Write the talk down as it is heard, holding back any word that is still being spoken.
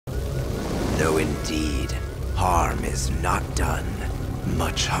though indeed harm is not done,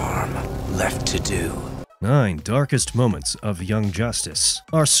 much harm left to do. 9 Darkest Moments of Young Justice.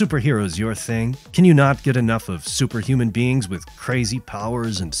 Are superheroes your thing? Can you not get enough of superhuman beings with crazy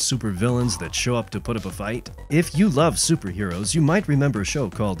powers and supervillains that show up to put up a fight? If you love superheroes, you might remember a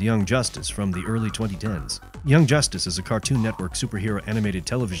show called Young Justice from the early 2010s. Young Justice is a Cartoon Network superhero animated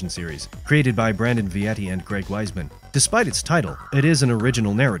television series created by Brandon Vietti and Greg Weisman. Despite its title, it is an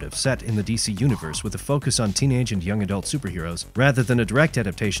original narrative set in the DC universe with a focus on teenage and young adult superheroes, rather than a direct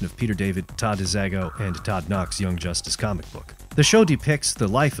adaptation of Peter David, Todd Dezago, and Todd Nauck's Young Justice comic book. The show depicts the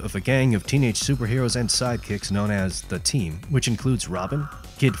life of a gang of teenage superheroes and sidekicks known as The Team, which includes Robin,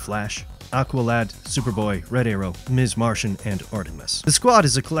 Kid Flash, Aqualad, Superboy, Red Arrow, Ms. Martian, and Artemis. The Squad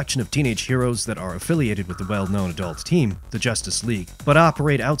is a collection of teenage heroes that are affiliated with the well-known adult team, the Justice League, but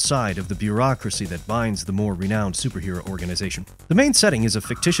operate outside of the bureaucracy that binds the more renowned superhero organization. The main setting is a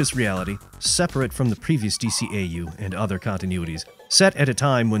fictitious reality, separate from the previous DCAU and other continuities, set at a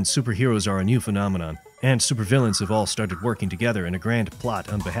time when superheroes are a new phenomenon, and supervillains have all started working together in a grand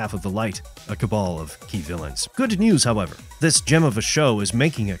plot on behalf of the Light, a cabal of key villains. Good news, however. This gem of a show is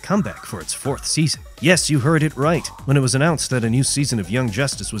making a comeback for its 4th season. Yes, you heard it right. When it was announced that a new season of Young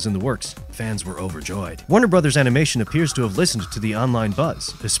Justice was in the works, fans were overjoyed. Warner Brothers Animation appears to have listened to the online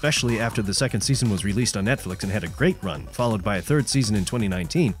buzz, especially after the 2nd season was released on Netflix and had a great run, followed by a 3rd season in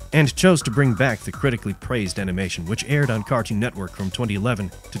 2019, and chose to bring back the critically praised animation, which aired on Cartoon Network from 2011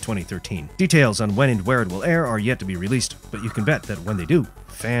 to 2013. Details on when and where it will air are yet to be released, but you can bet that when they do,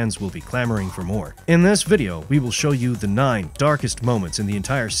 fans will be clamoring for more. In this video, we will show you the 9 darkest moments in the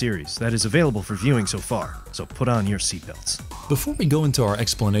entire series that is available for viewing so far, so put on your seatbelts. Before we go into our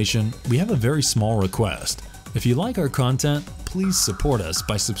explanation, we have a very small request. If you like our content, please support us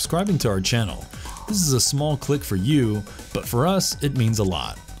by subscribing to our channel. This is a small click for you, but for us, it means a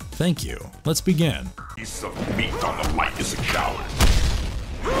lot. Thank you. Let's begin. Piece of meat on the light is a coward.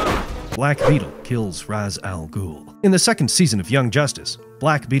 Black Beetle kills Ra's al Ghul. In the 2nd season of Young Justice,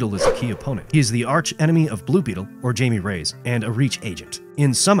 Black Beetle is a key opponent. He is the arch-enemy of Blue Beetle, or Jamie Reyes, and a Reach agent.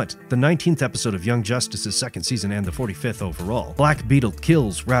 In Summit, the 19th episode of Young Justice's 2nd season and the 45th overall, Black Beetle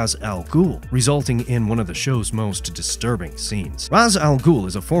kills Ra's al Ghul, resulting in one of the show's most disturbing scenes. Ra's al Ghul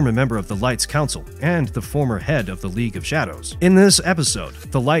is a former member of the Light's Council and the former head of the League of Shadows. In this episode,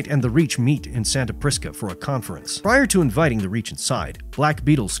 the Light and the Reach meet in Santa Prisca for a conference. Prior to inviting the Reach inside, Black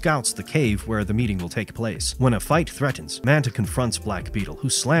Beetle scouts the cave where the meeting will take place. When a fight threatens, Manta confronts Black Beetle, who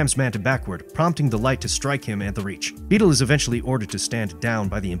slams Manta backward, prompting the Light to strike him and the Reach. Beetle is eventually ordered to stand down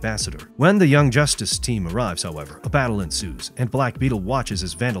by the Ambassador. When the Young Justice team arrives, however, a battle ensues, and Black Beetle watches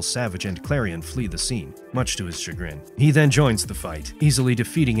as Vandal Savage and Clarion flee the scene, much to his chagrin. He then joins the fight, easily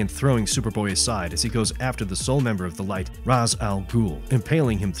defeating and throwing Superboy aside as he goes after the sole member of the Light, Ra's al Ghul,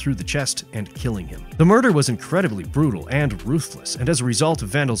 impaling him through the chest and killing him. The murder was incredibly brutal and ruthless, and as a result of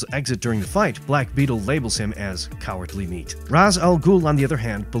Vandal's exit during the fight, Black Beetle labels him as cowardly meat. Ra's al Ghul, on the other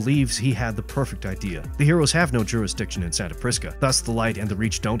hand, believes he had the perfect idea. The heroes have no jurisdiction in Santa Prisca, thus the Light and the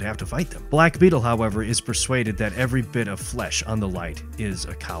Reach don't have to fight them. Black Beetle, however, is persuaded that every bit of flesh on the Light is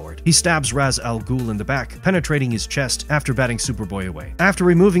a coward. He stabs Ra's al Ghul in the back, penetrating his chest after batting Superboy away. After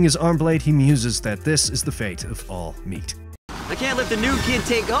removing his arm blade, he muses that this is the fate of all meat. I can't let the new kid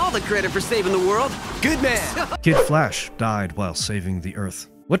take all the credit for saving the world. Good man! Kid Flash died while saving the Earth.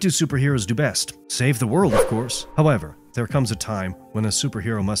 What do superheroes do best? Save the world, of course. However, there comes a time when a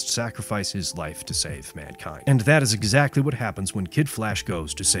superhero must sacrifice his life to save mankind. And that is exactly what happens when Kid Flash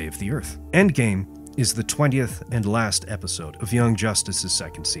goes to save the Earth. Endgame is the 20th and last episode of Young Justice's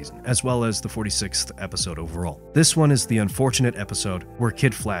 2nd season, as well as the 46th episode overall. This one is the unfortunate episode where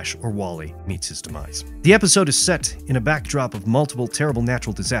Kid Flash, or Wally, meets his demise. The episode is set in a backdrop of multiple terrible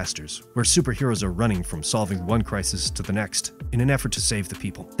natural disasters, where superheroes are running from solving one crisis to the next in an effort to save the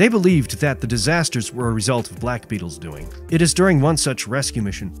people. They believed that the disasters were a result of Black Beetle's doing. It is during one such rescue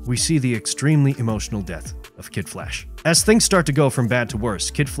mission we see the extremely emotional death of Kid Flash. As things start to go from bad to worse,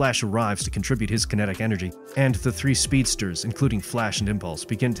 Kid Flash arrives to contribute his kinetic energy, and the 3 speedsters, including Flash and Impulse,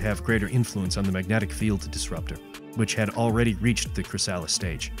 begin to have greater influence on the magnetic field disruptor, which had already reached the chrysalis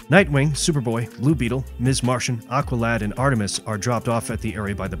stage. Nightwing, Superboy, Blue Beetle, Ms. Martian, Aqualad, and Artemis are dropped off at the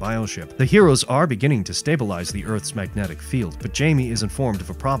area by the bioship. The heroes are beginning to stabilize the Earth's magnetic field, but Jamie is informed of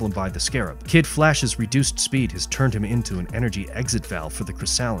a problem by the Scarab. Kid Flash's reduced speed has turned him into an energy exit valve for the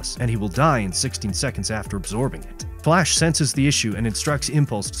chrysalis, and he will die in 16 seconds after absorbing it. Flash senses the issue and instructs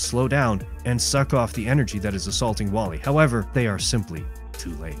Impulse to slow down and suck off the energy that is assaulting Wally. However, they are simply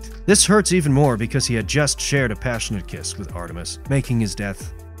too late. This hurts even more because he had just shared a passionate kiss with Artemis, making his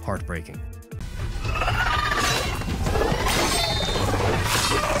death heartbreaking.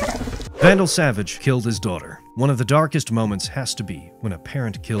 Vandal Savage killed his daughter. One of the darkest moments has to be when a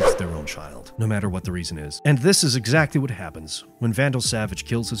parent kills their own child, no matter what the reason is. And this is exactly what happens when Vandal Savage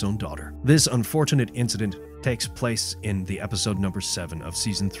kills his own daughter. This unfortunate incident takes place in the episode number 7 of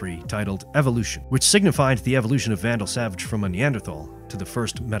season 3, titled Evolution, which signified the evolution of Vandal Savage from a Neanderthal to the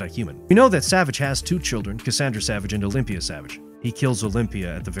first metahuman. We know that Savage has 2 children, Cassandra Savage and Olympia Savage. He kills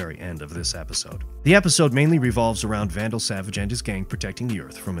Olympia at the very end of this episode. The episode mainly revolves around Vandal Savage and his gang protecting the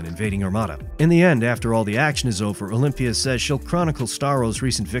Earth from an invading armada. In the end, after all the action is over, Olympia says she'll chronicle Starro's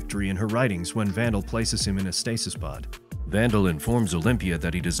recent victory in her writings when Vandal places him in a stasis pod. Vandal informs Olympia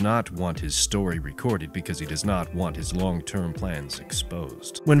that he does not want his story recorded because he does not want his long-term plans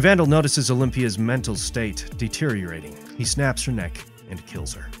exposed. When Vandal notices Olympia's mental state deteriorating, he snaps her neck and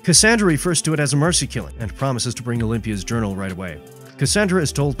kills her. Cassandra refers to it as a mercy killing and promises to bring Olympia's journal right away. Cassandra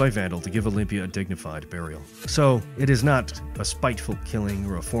is told by Vandal to give Olympia a dignified burial. So, it is not a spiteful killing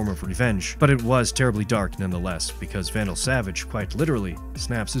or a form of revenge, but it was terribly dark nonetheless, because Vandal Savage quite literally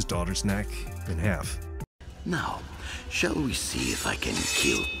snaps his daughter's neck in half. Now, shall we see if I can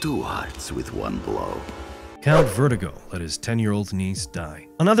kill 2 hearts with 1 blow? Count Vertigo let his 10-year-old niece die.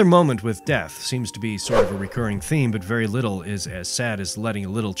 Another moment with death seems to be sort of a recurring theme, but very little is as sad as letting a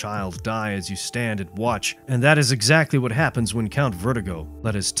little child die as you stand and watch, and that is exactly what happens when Count Vertigo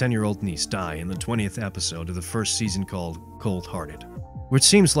let his 10-year-old niece die in the 20th episode of the first season called Cold-Hearted. Which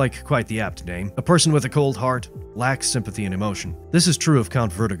seems like quite the apt name. A person with a cold heart lacks sympathy and emotion. This is true of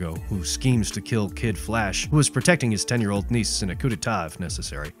Count Vertigo, who schemes to kill Kid Flash, who is protecting his 10-year-old niece in a coup d'etat if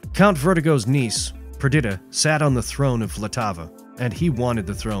necessary. Count Vertigo's niece, Perdita, sat on the throne of Vlatava, and he wanted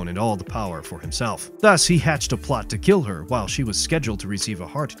the throne and all the power for himself. Thus, he hatched a plot to kill her while she was scheduled to receive a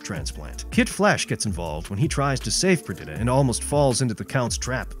heart transplant. Kid Flash gets involved when he tries to save Perdita and almost falls into the Count's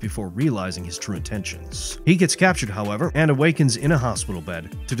trap before realizing his true intentions. He gets captured, however, and awakens in a hospital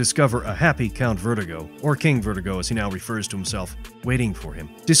bed to discover a happy Count Vertigo, or King Vertigo as he now refers to himself, waiting for him.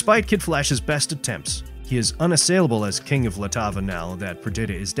 Despite Kid Flash's best attempts, he is unassailable as King of Vlatava now that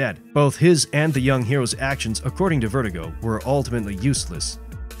Perdita is dead. Both his and the young hero's actions, according to Vertigo, were ultimately useless,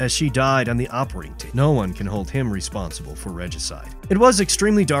 as she died on the operating table. No one can hold him responsible for regicide. It was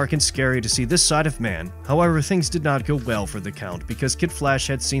extremely dark and scary to see this side of man. However, things did not go well for the Count because Kid Flash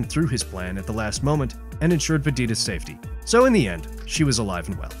had seen through his plan at the last moment and ensured Perdita's safety. So in the end, she was alive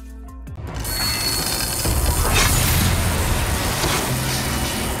and well.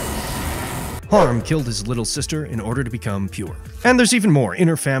 Harm killed his little sister in order to become pure. And there's even more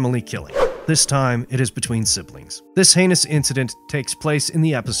inter-family killing. This time, it is between siblings. This heinous incident takes place in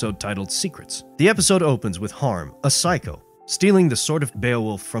the episode titled Secrets. The episode opens with Harm, a psycho, stealing the Sword of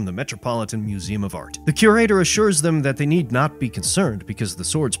Beowulf from the Metropolitan Museum of Art. The curator assures them that they need not be concerned because the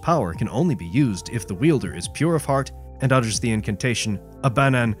sword's power can only be used if the wielder is pure of heart and utters the incantation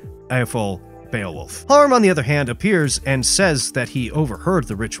Abanan Aefol Beowulf. Harm, on the other hand, appears and says that he overheard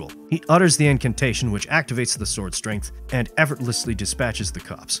the ritual. He utters the incantation, which activates the sword's strength and effortlessly dispatches the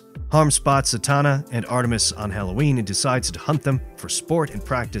cops. Harm spots Zatanna and Artemis on Halloween and decides to hunt them for sport and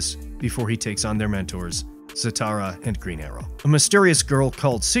practice before he takes on their mentors, Zatara and Green Arrow. A mysterious girl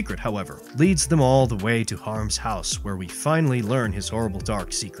called Secret, however, leads them all the way to Harm's house, where we finally learn his horrible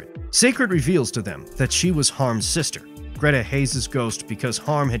dark secret. Secret reveals to them that she was Harm's sister, Greta Hayes' ghost, because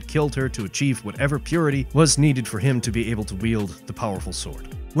Harm had killed her to achieve whatever purity was needed for him to be able to wield the powerful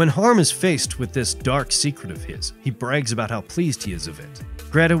sword. When Harm is faced with this dark secret of his, he brags about how pleased he is of it.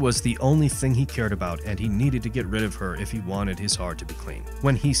 Greta was the only thing he cared about, and he needed to get rid of her if he wanted his heart to be clean.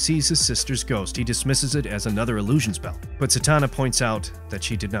 When he sees his sister's ghost, he dismisses it as another illusion spell, but Zatanna points out that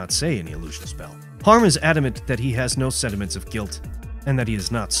she did not say any illusion spell. Harm is adamant that he has no sentiments of guilt, and that he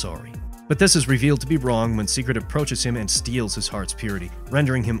is not sorry. But this is revealed to be wrong when Secret approaches him and steals his heart's purity,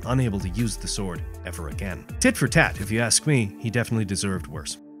 rendering him unable to use the sword ever again. Tit for tat, if you ask me, he definitely deserved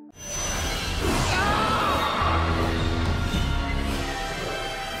worse.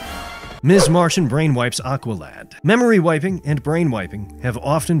 Ms. Martian brainwipes Aqualad. Memory wiping and brain wiping have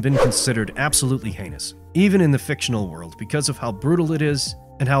often been considered absolutely heinous, even in the fictional world, because of how brutal it is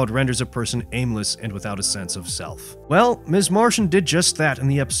and how it renders a person aimless and without a sense of self. Well, Ms. Martian did just that in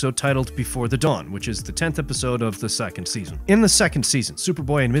the episode titled Before the Dawn, which is the 10th episode of the second season. In the second season,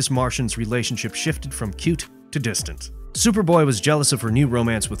 Superboy and Ms. Martian's relationship shifted from cute to distant. Superboy was jealous of her new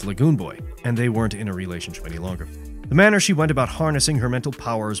romance with Lagoon Boy, and they weren't in a relationship any longer. The manner she went about harnessing her mental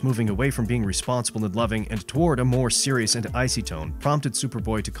powers, moving away from being responsible and loving and toward a more serious and icy tone, prompted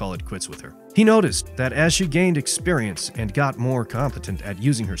Superboy to call it quits with her. He noticed that as she gained experience and got more competent at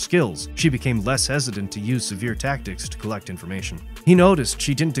using her skills, she became less hesitant to use severe tactics to collect information. He noticed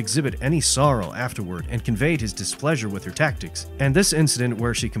she didn't exhibit any sorrow afterward and conveyed his displeasure with her tactics, and this incident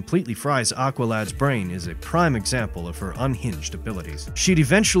where she completely fries Aqualad's brain is a prime example of her unhinged abilities. She'd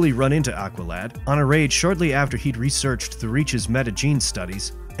eventually run into Aqualad on a raid shortly after he'd researched the Reach's metagene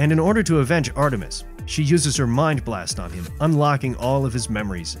studies, and in order to avenge Artemis, she uses her Mind Blast on him, unlocking all of his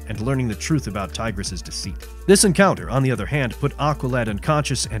memories and learning the truth about Tigress's deceit. This encounter, on the other hand, put Aqualad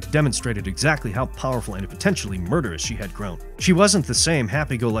unconscious and demonstrated exactly how powerful and potentially murderous she had grown. She wasn't the same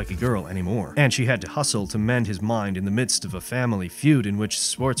happy-go-lucky girl anymore, and she had to hustle to mend his mind in the midst of a family feud in which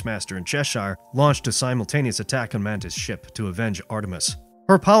Sportsmaster and Cheshire launched a simultaneous attack on Mantis' ship to avenge Artemis.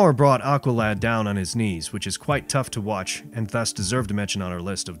 Her power brought Aqualad down on his knees, which is quite tough to watch and thus deserved a mention on our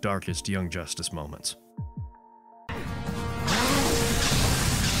list of darkest Young Justice moments.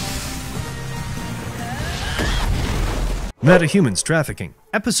 Metahumans trafficking.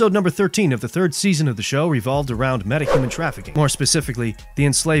 Episode number 13 of the third season of the show revolved around metahuman trafficking, more specifically, the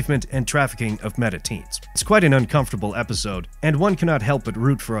enslavement and trafficking of meta-teens. It's quite an uncomfortable episode, and one cannot help but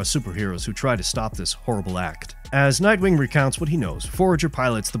root for our superheroes who try to stop this horrible act. As Nightwing recounts what he knows, Forager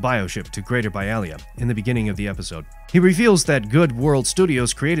pilots the bioship to Greater Byalia in the beginning of the episode. He reveals that Good World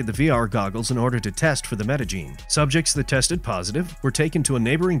Studios created the VR goggles in order to test for the metagene. Subjects that tested positive were taken to a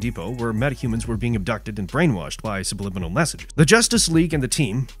neighboring depot where metahumans were being abducted and brainwashed by subliminal messages. The Justice League and the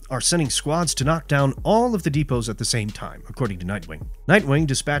team are sending squads to knock down all of the depots at the same time, according to Nightwing. Nightwing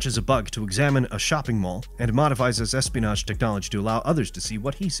dispatches a bug to examine a shopping mall and modifies his espionage technology to allow others to see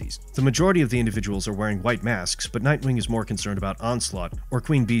what he sees. The majority of the individuals are wearing white masks, but Nightwing is more concerned about Onslaught or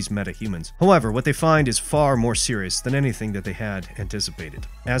Queen Bee's metahumans. However, what they find is far more serious than anything that they had anticipated.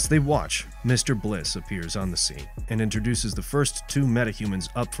 As they watch, Mr. Bliss appears on the scene and introduces the first two metahumans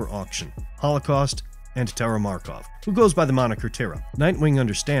up for auction, Holocaust and Terra Markov, who goes by the moniker Terra. Nightwing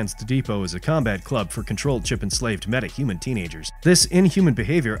understands the depot is a combat club for controlled chip-enslaved metahuman teenagers. This inhuman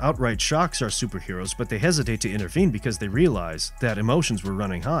behavior outright shocks our superheroes, but they hesitate to intervene because they realize that emotions were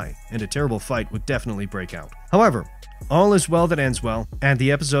running high, and a terrible fight would definitely break out. However, all is well that ends well, and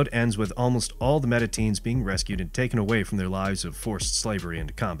the episode ends with almost all the meta-teens being rescued and taken away from their lives of forced slavery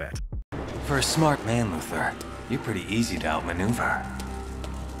and combat. For a smart man, Luthor, you're pretty easy to outmaneuver.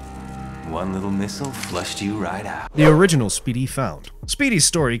 One little missile flushed you right out. The original Speedy found. Speedy's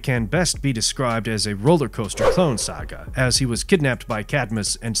story can best be described as a roller coaster clone saga, as he was kidnapped by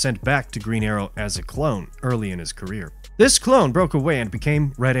Cadmus and sent back to Green Arrow as a clone early in his career. This clone broke away and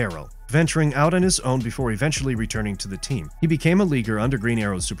became Red Arrow, venturing out on his own before eventually returning to the team. He became a Leaguer under Green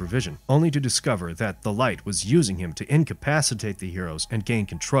Arrow's supervision, only to discover that the Light was using him to incapacitate the heroes and gain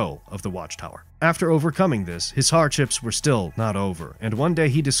control of the Watchtower. After overcoming this, his hardships were still not over, and one day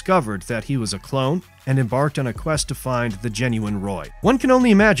he discovered that he was a clone and embarked on a quest to find the genuine Roy. One can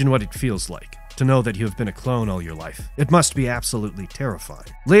only imagine what it feels like to know that you have been a clone all your life. It must be absolutely terrifying.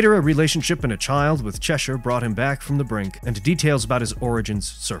 Later, a relationship and a child with Cheshire brought him back from the brink, and details about his origins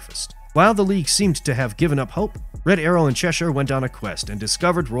surfaced. While the League seemed to have given up hope, Red Arrow and Cheshire went on a quest and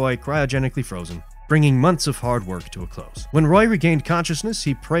discovered Roy cryogenically frozen, bringing months of hard work to a close. When Roy regained consciousness,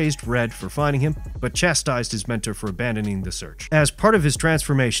 he praised Red for finding him, but chastised his mentor for abandoning the search. As part of his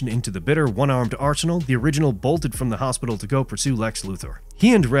transformation into the bitter, one-armed Arsenal, the original bolted from the hospital to go pursue Lex Luthor.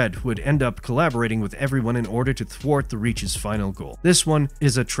 He and Red would end up collaborating with everyone in order to thwart the Reach's final goal. This one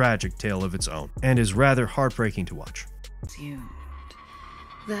is a tragic tale of its own, and is rather heartbreaking to watch. Tuned.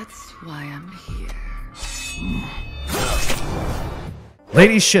 That's why I'm here.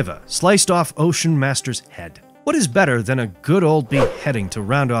 Lady Shiva sliced off Ocean Master's head. What is better than a good old beheading to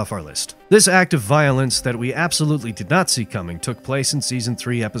round off our list? This act of violence that we absolutely did not see coming took place in Season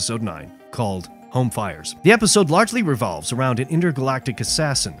 3, Episode 9, called Home Fires. The episode largely revolves around an intergalactic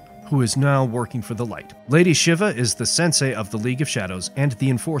assassin who is now working for the Light. Lady Shiva is the sensei of the League of Shadows and the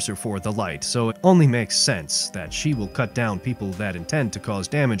enforcer for the Light, so it only makes sense that she will cut down people that intend to cause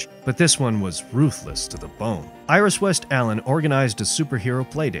damage, but this one was ruthless to the bone. Iris West Allen organized a superhero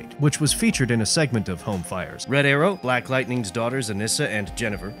playdate, which was featured in a segment of Home Fires. Red Arrow, Black Lightning's daughters Anissa and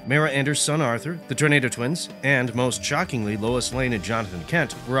Jennifer, Mara Ender's son Arthur, the Tornado Twins, and most shockingly Lois Lane and Jonathan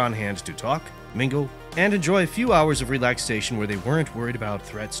Kent were on hand to talk, mingle, and enjoy a few hours of relaxation where they weren't worried about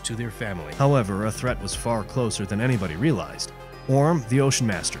threats to their family. However, a threat was far closer than anybody realized. Orm, the Ocean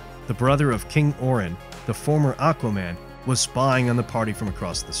Master, the brother of King Orin, the former Aquaman, was spying on the party from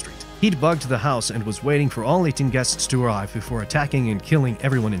across the street. He'd bugged the house and was waiting for all 18 guests to arrive before attacking and killing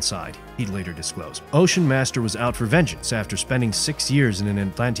everyone inside, he'd later disclose. Ocean Master was out for vengeance after spending 6 years in an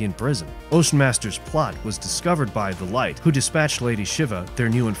Atlantean prison. Ocean Master's plot was discovered by the Light, who dispatched Lady Shiva, their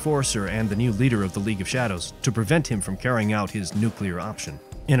new enforcer and the new leader of the League of Shadows, to prevent him from carrying out his nuclear option.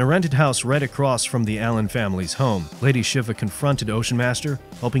 In a rented house right across from the Allen family's home, Lady Shiva confronted Ocean Master,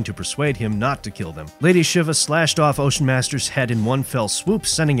 hoping to persuade him not to kill them. Lady Shiva slashed off Ocean Master's head in one fell swoop,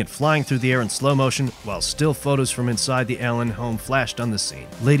 sending it flying through the air in slow motion, while still photos from inside the Allen home flashed on the scene.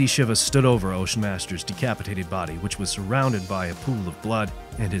 Lady Shiva stood over Ocean Master's decapitated body, which was surrounded by a pool of blood,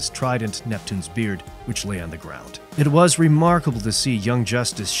 and his trident, Neptune's beard, which lay on the ground. It was remarkable to see Young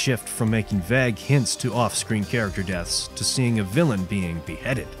Justice shift from making vague hints to off-screen character deaths to seeing a villain being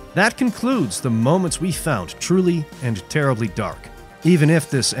beheaded. That concludes the moments we found truly and terribly dark, even if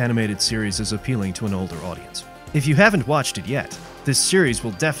this animated series is appealing to an older audience. If you haven't watched it yet, this series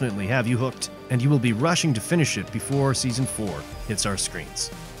will definitely have you hooked, and you will be rushing to finish it before Season 4 hits our screens.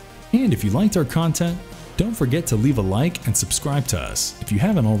 And if you liked our content, don't forget to leave a like and subscribe to us if you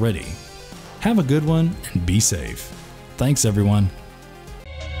haven't already. Have a good one and be safe. Thanks everyone.